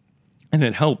 and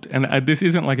it helped. And this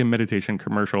isn't like a meditation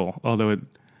commercial, although it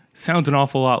sounds an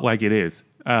awful lot like it is.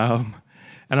 And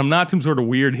I'm not some sort of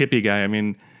weird hippie guy. I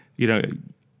mean,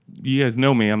 you guys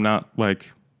know me. I'm not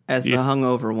like... As the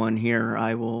hungover one here,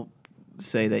 I will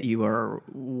say that you are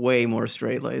way more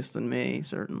straight-laced than me,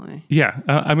 certainly. Yeah.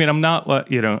 I mean, I'm not,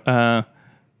 I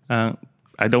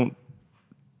don't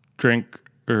drink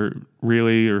or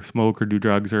smoke or do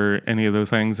drugs or any of those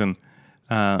things. And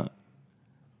I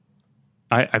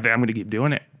think I'm going to keep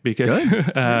doing it because...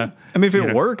 I mean, if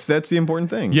it works, that's the important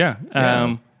thing. Yeah.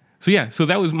 So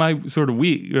that was my sort of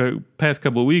week. Past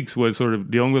couple of weeks was sort of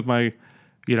dealing with my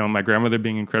grandmother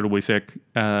being incredibly sick,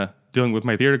 dealing with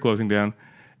my theater closing down,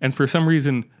 and for some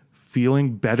reason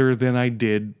feeling better than I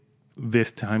did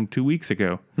this time 2 weeks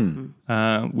ago,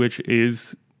 which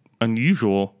is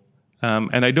unusual.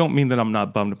 And I don't mean that I'm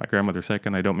not bummed that my grandmother's sick,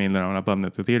 and I don't mean that I'm not bummed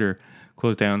that the theater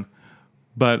closed down,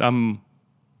 but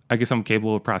I guess I'm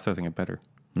capable of processing it better.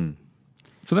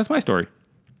 So that's my story.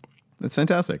 That's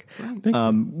fantastic.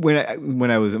 When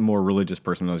I was a more religious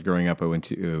person, when I was growing up,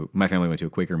 my family went to a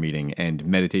Quaker meeting, and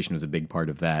meditation was a big part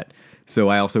of that. So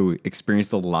I also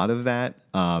experienced a lot of that.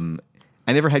 I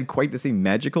never had quite the same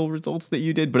magical results that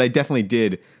you did, but I definitely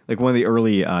did. Like one of the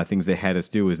early things they had us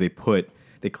do was they clipped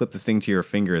this thing to your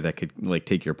finger that could like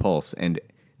take your pulse, and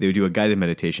they would do a guided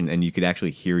meditation, and you could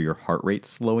actually hear your heart rate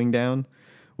slowing down,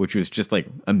 which was just like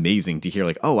amazing to hear.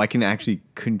 Like, oh, I can actually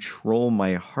control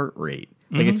my heart rate.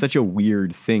 Like, it's such a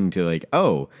weird thing to like,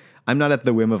 oh, I'm not at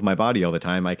the whim of my body all the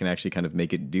time. I can actually kind of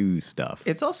make it do stuff.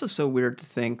 It's also so weird to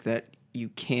think that you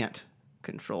can't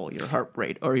control your heart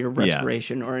rate or your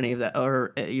respiration or any of that,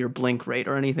 or your blink rate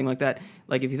or anything like that.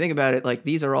 Like, if you think about it, like,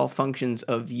 these are all functions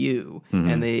of you.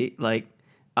 And they, like,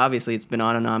 obviously it's been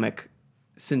autonomic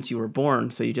since you were born,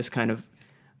 so you just kind of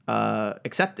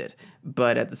accept it.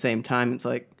 But at the same time, it's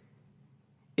like,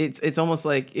 it's almost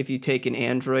like if you take an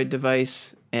Android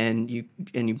device and you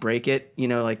break it,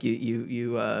 like you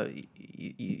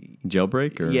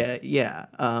jailbreak or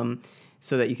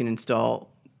so that you can install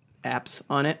apps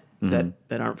on it that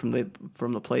aren't from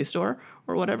the Play Store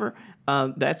or whatever.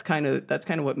 That's kind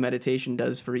of what meditation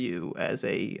does for you as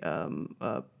a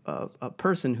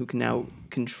person who can now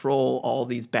control all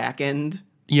these back end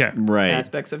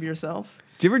aspects of yourself.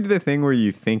 Do you ever do the thing where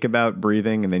you think about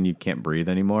breathing and then you can't breathe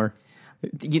anymore?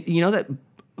 You know that.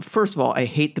 First of all, I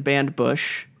hate the band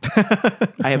Bush.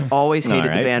 I have always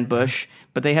hated the band Bush,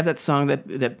 but they have that song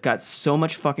that got so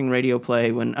much fucking radio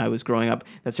play when I was growing up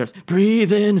that starts,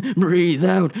 breathe in, breathe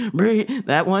out, breathe.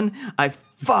 That one, I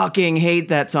fucking hate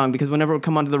that song because whenever it would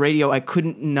come onto the radio, I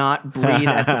couldn't not breathe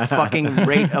at the fucking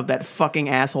rate of that fucking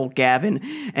asshole Gavin,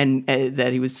 and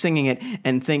that he was singing it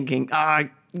and thinking,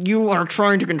 you are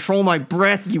trying to control my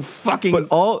breath, you fucking. But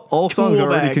all songs are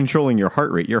already bag. controlling your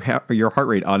heart rate. Your heart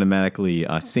rate automatically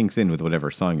syncs in with whatever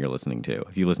song you're listening to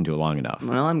if you listen to it long enough.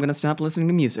 Well, I'm going to stop listening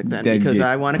to music then because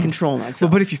I want to control myself.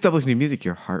 Well, but if you stop listening to music,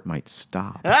 your heart might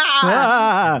stop.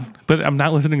 But I'm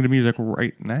not listening to music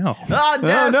right now.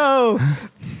 No.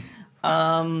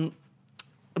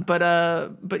 But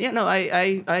yeah, no,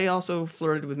 I also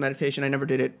flirted with meditation. I never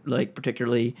did it like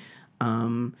particularly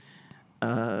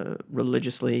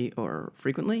religiously or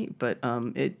frequently, but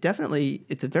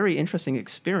it's a very interesting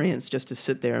experience just to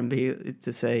sit there and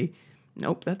to say,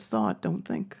 nope, that's thought, don't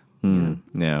think.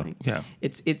 Yeah.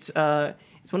 It's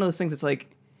one of those things that's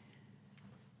like,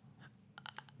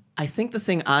 I think the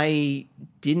thing I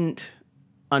didn't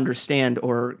understand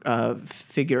or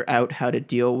figure out how to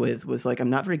deal with was like, I'm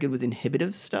not very good with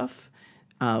inhibitive stuff.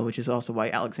 Which is also why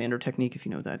Alexander technique, if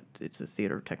you know that, it's a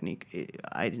theater technique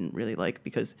I didn't really like,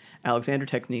 because Alexander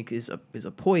technique is a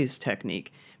poise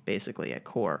technique basically at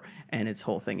core, and its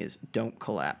whole thing is don't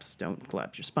collapse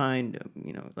your spine,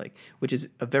 which is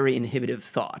a very inhibitive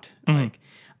thought. Like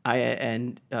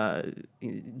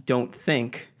don't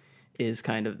think is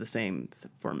kind of the same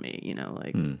for me,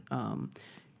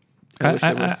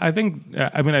 I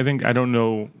think I don't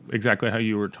know exactly how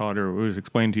you were taught or it was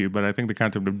explained to you, but I think the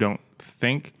concept of don't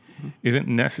think isn't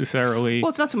necessarily. Well,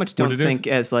 it's not so much don't think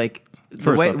as like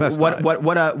the way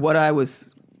what I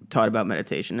was taught about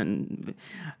meditation, and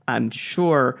I'm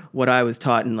sure what I was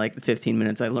taught in like the 15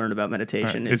 minutes I learned about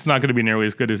meditation. It's not going to be nearly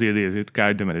as good as it is. It's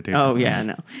Guide to Meditation. Oh yeah,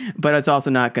 no, but it's also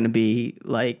not going to be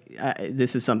like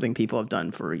this is something people have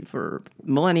done for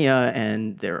millennia,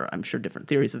 and there are, I'm sure, different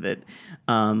theories of it.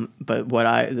 But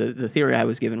the theory I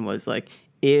was given was like,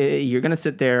 you're going to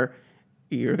sit there,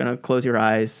 you're going to close your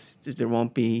eyes. There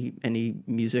won't be any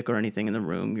music or anything in the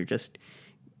room. You're just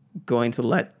going to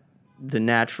let the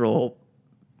natural,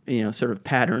 sort of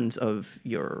patterns of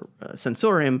your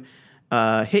sensorium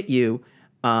hit you.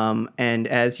 And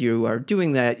as you are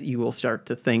doing that, you will start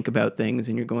to think about things,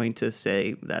 and you're going to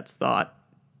say that's thought.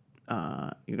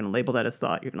 You're going to label that as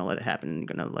thought. You're going to let it happen, and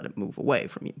you're going to let it move away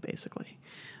from you, basically.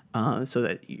 So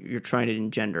that you're trying to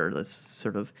engender this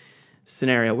sort of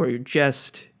scenario where you're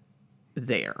just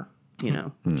there,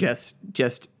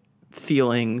 just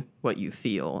feeling what you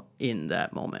feel in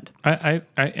that moment. I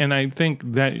think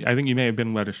you may have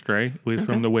been led astray, at least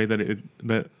from the way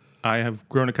that I have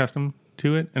grown accustomed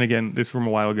to it. And again, this is from a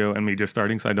while ago and me just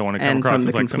starting, so I don't want to come across from the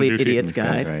as like Complete some douchey. Idiot's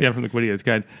Guide. Right. Yeah, from the Complete Idiot's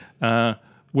Guide.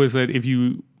 Was that if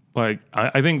you I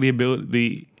think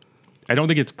I don't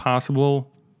think it's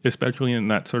possible, especially in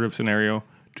that sort of scenario,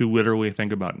 to literally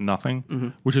think about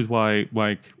nothing, which is why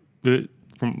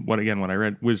from what I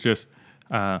read was just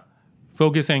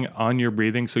focusing on your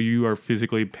breathing, so you are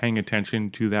physically paying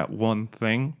attention to that one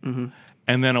thing,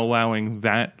 and then allowing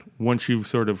that, once you've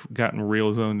sort of gotten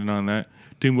real zoned in on that,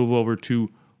 to move over to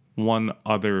one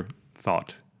other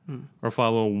thought or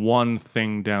follow one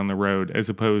thing down the road, as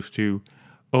opposed to,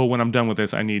 oh, when I'm done with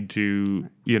this, I need to,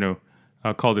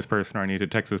 call this person, or I need to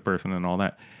text this person and all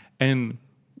that. And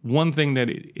one thing that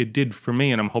it did for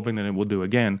me, and I'm hoping that it will do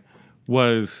again,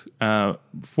 was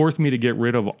force me to get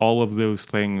rid of all of those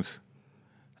things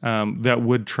that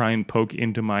would try and poke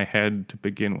into my head to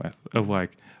begin with, of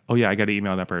like, oh yeah, I got to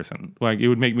email that person. Like, it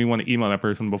would make me want to email that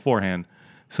person beforehand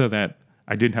so that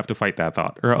I didn't have to fight that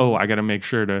thought. Or, oh, I got to make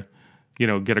sure to,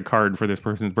 get a card for this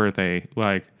person's birthday.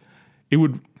 Like, it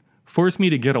would force me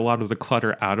to get a lot of the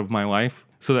clutter out of my life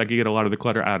so that I could get a lot of the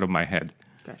clutter out of my head.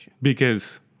 Gotcha.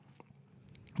 Because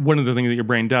one of the things that your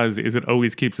brain does is it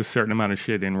always keeps a certain amount of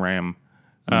shit in RAM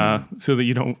so that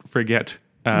you don't forget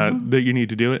that you need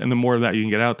to do it. And the more of that you can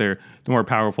get out there, the more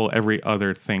powerful every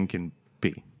other thing can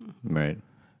be. Right.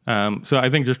 So I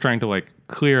think just trying to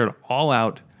clear it all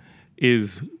out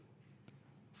is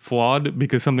flawed,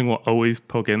 because something will always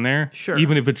poke in there. Sure.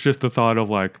 Even if it's just the thought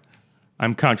of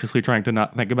I'm consciously trying to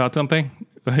not think about something,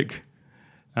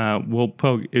 will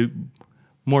poke it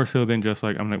more so than just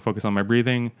I'm going to focus on my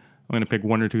breathing. I'm going to pick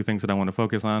one or two things that I want to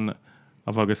focus on.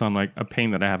 I'll focus on a pain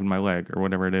that I have in my leg or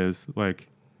whatever it is,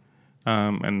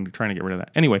 and trying to get rid of that.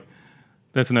 Anyway,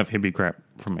 that's enough hippie crap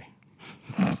from me.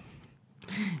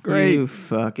 Great. You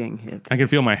fucking hippie. I can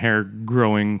feel my hair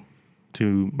growing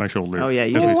to my shoulders. Oh, yeah,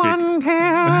 you as we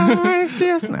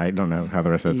just- speak. I don't know how the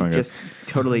rest of that You song just goes.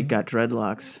 totally got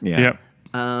dreadlocks. Yeah.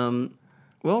 Yep.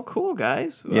 Well, cool,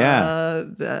 guys. Yeah.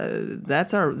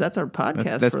 That's our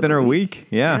podcast. That's for been the our week.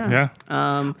 Yeah.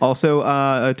 Yeah. Also,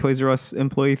 a Toys R Us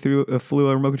employee flew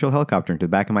a remote control helicopter into the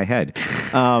back of my head.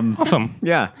 Awesome.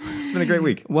 Yeah, it's been a great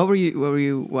week. Why were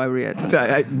you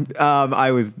at?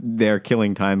 I was there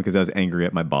killing time because I was angry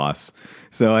at my boss.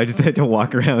 So I just had to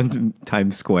walk around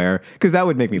Times Square because that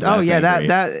would make me less Oh, yeah, angry.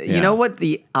 that Yeah. You know what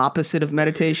the opposite of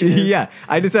meditation is? Yeah,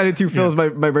 I decided to fill my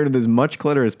brain with as much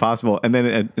clutter as possible, and then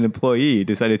an employee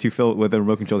decided to fill it with a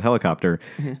remote-controlled helicopter,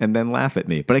 and then laugh at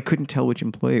me. But I couldn't tell which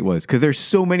employee it was because there's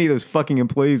so many of those fucking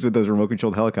employees with those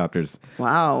remote-controlled helicopters.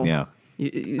 Wow. Yeah.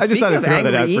 I just thought I'd throw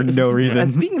that out for no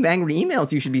reason. Speaking of angry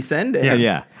emails, you should be sending.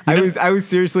 Yeah. I was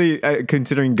seriously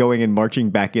considering going and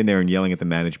marching back in there and yelling at the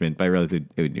management, but I realized it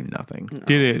would do nothing.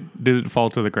 Did it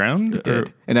fall to the ground? It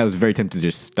did. And I was very tempted to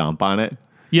just stomp on it.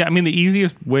 Yeah, I mean, the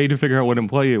easiest way to figure out what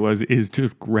employee it was is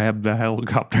just grab the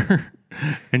helicopter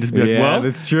and just be like, well,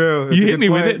 that's true. That's you a hit good me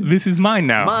point. with it. This is mine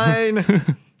now. Mine.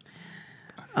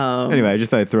 Anyway, I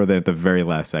just thought I'd throw that at the very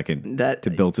last second That-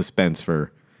 to build suspense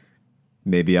for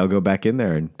maybe I'll go back in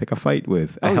there and pick a fight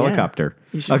with a yeah. helicopter.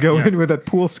 You should- I'll go in with a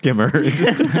pool skimmer and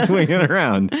just start swinging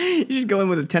around. You should go in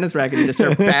with a tennis racket and just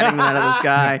start batting them out of the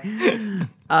sky.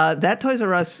 That Toys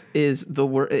R Us is the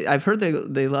worst. I've heard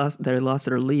they lost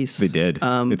their lease. They did. It's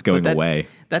but going away.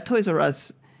 That Toys R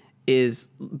Us is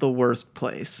the worst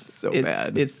place. So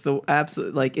bad. It's the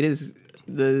absolute it is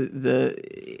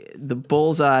the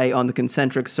bullseye on the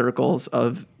concentric circles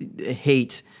of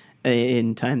hate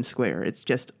in Times Square. It's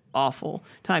just awful.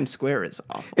 Times Square is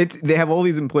awful. They have all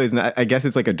these employees, and I guess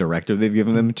it's like a directive they've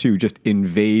given them to just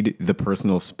invade the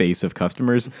personal space of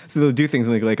customers. So they'll do things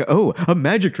like, oh, a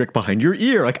magic trick behind your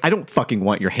ear. Like, I don't fucking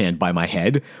want your hand by my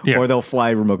head. Yeah. Or they'll fly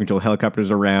remote control helicopters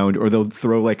around, or they'll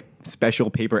throw special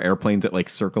paper airplanes that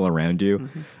circle around you.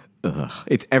 Ugh.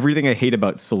 It's everything I hate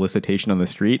about solicitation on the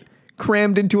street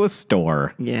crammed into a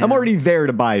store. Yeah. I'm already there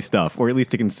to buy stuff, or at least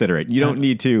to consider it. You don't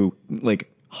need to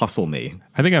hustle me.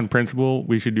 I think on principle,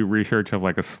 we should do research of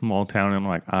a small town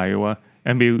in Iowa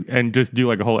and just do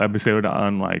a whole episode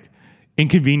on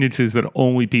inconveniences that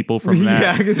only people from that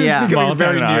Yeah, because Yeah. it's small becoming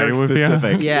very town in New York Iowa,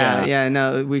 specific. Yeah,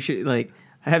 no, we should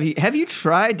Have you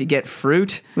tried to get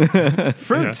fruit?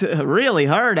 Fruit's really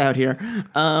hard out here.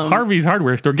 Harvey's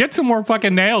hardware store. Get some more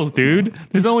fucking nails, dude.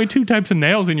 There's only 2 types of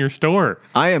nails in your store.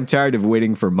 I am tired of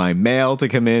waiting for my mail to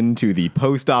come in to the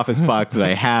post office box that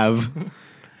I have.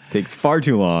 Takes far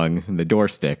too long, and the door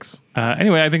sticks.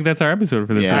 Anyway, I think that's our episode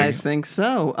for this week. I think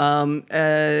so.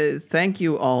 Thank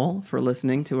you all for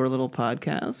listening to our little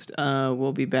podcast.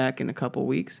 We'll be back in a couple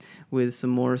weeks with some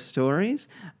more stories.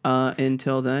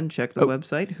 Until then, check the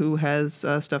website. Who has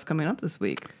stuff coming up this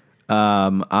week?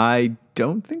 I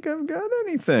don't think I've got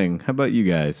anything. How about you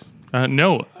guys?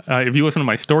 No. If you listen to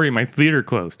my story, my theater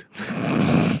closed.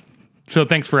 So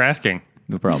thanks for asking.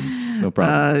 No problem.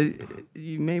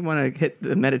 You may want to hit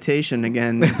the meditation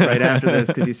again right after this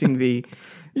because you seem to be.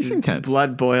 You seem tense.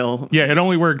 Blood boil. Yeah, it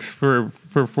only works for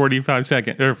 45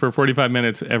 seconds or for 45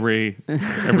 minutes every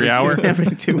hour.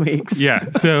 Every 2 weeks. Yeah,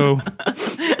 so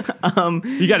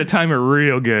you got to time it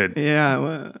real good. Yeah.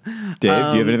 Well,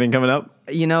 Dave, do you have anything coming up?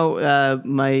 You know,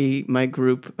 my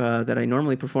group that I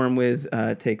normally perform with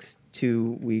takes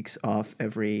 2 weeks off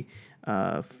every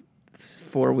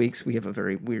 4 weeks. We have a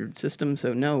very weird system,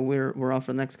 so no, we're off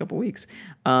for the next couple weeks.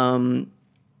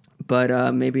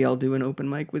 But maybe I'll do an open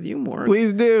mic with you more.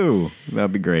 Please do.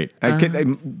 That'd be great.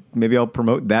 Maybe I'll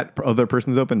promote that other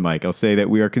person's open mic. I'll say that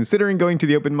we are considering going to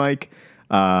the open mic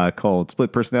called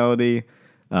Split Personality.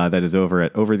 That is over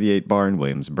at Over the 8 Bar in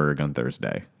Williamsburg on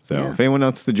Thursday. So if anyone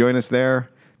wants to join us there,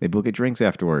 maybe we'll get drinks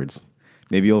afterwards.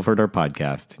 Maybe you'll have heard our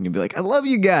podcast and you'll be like, I love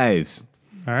you guys.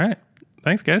 All right.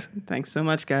 Thanks, guys. Thanks so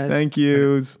much, guys. Thank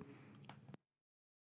yous.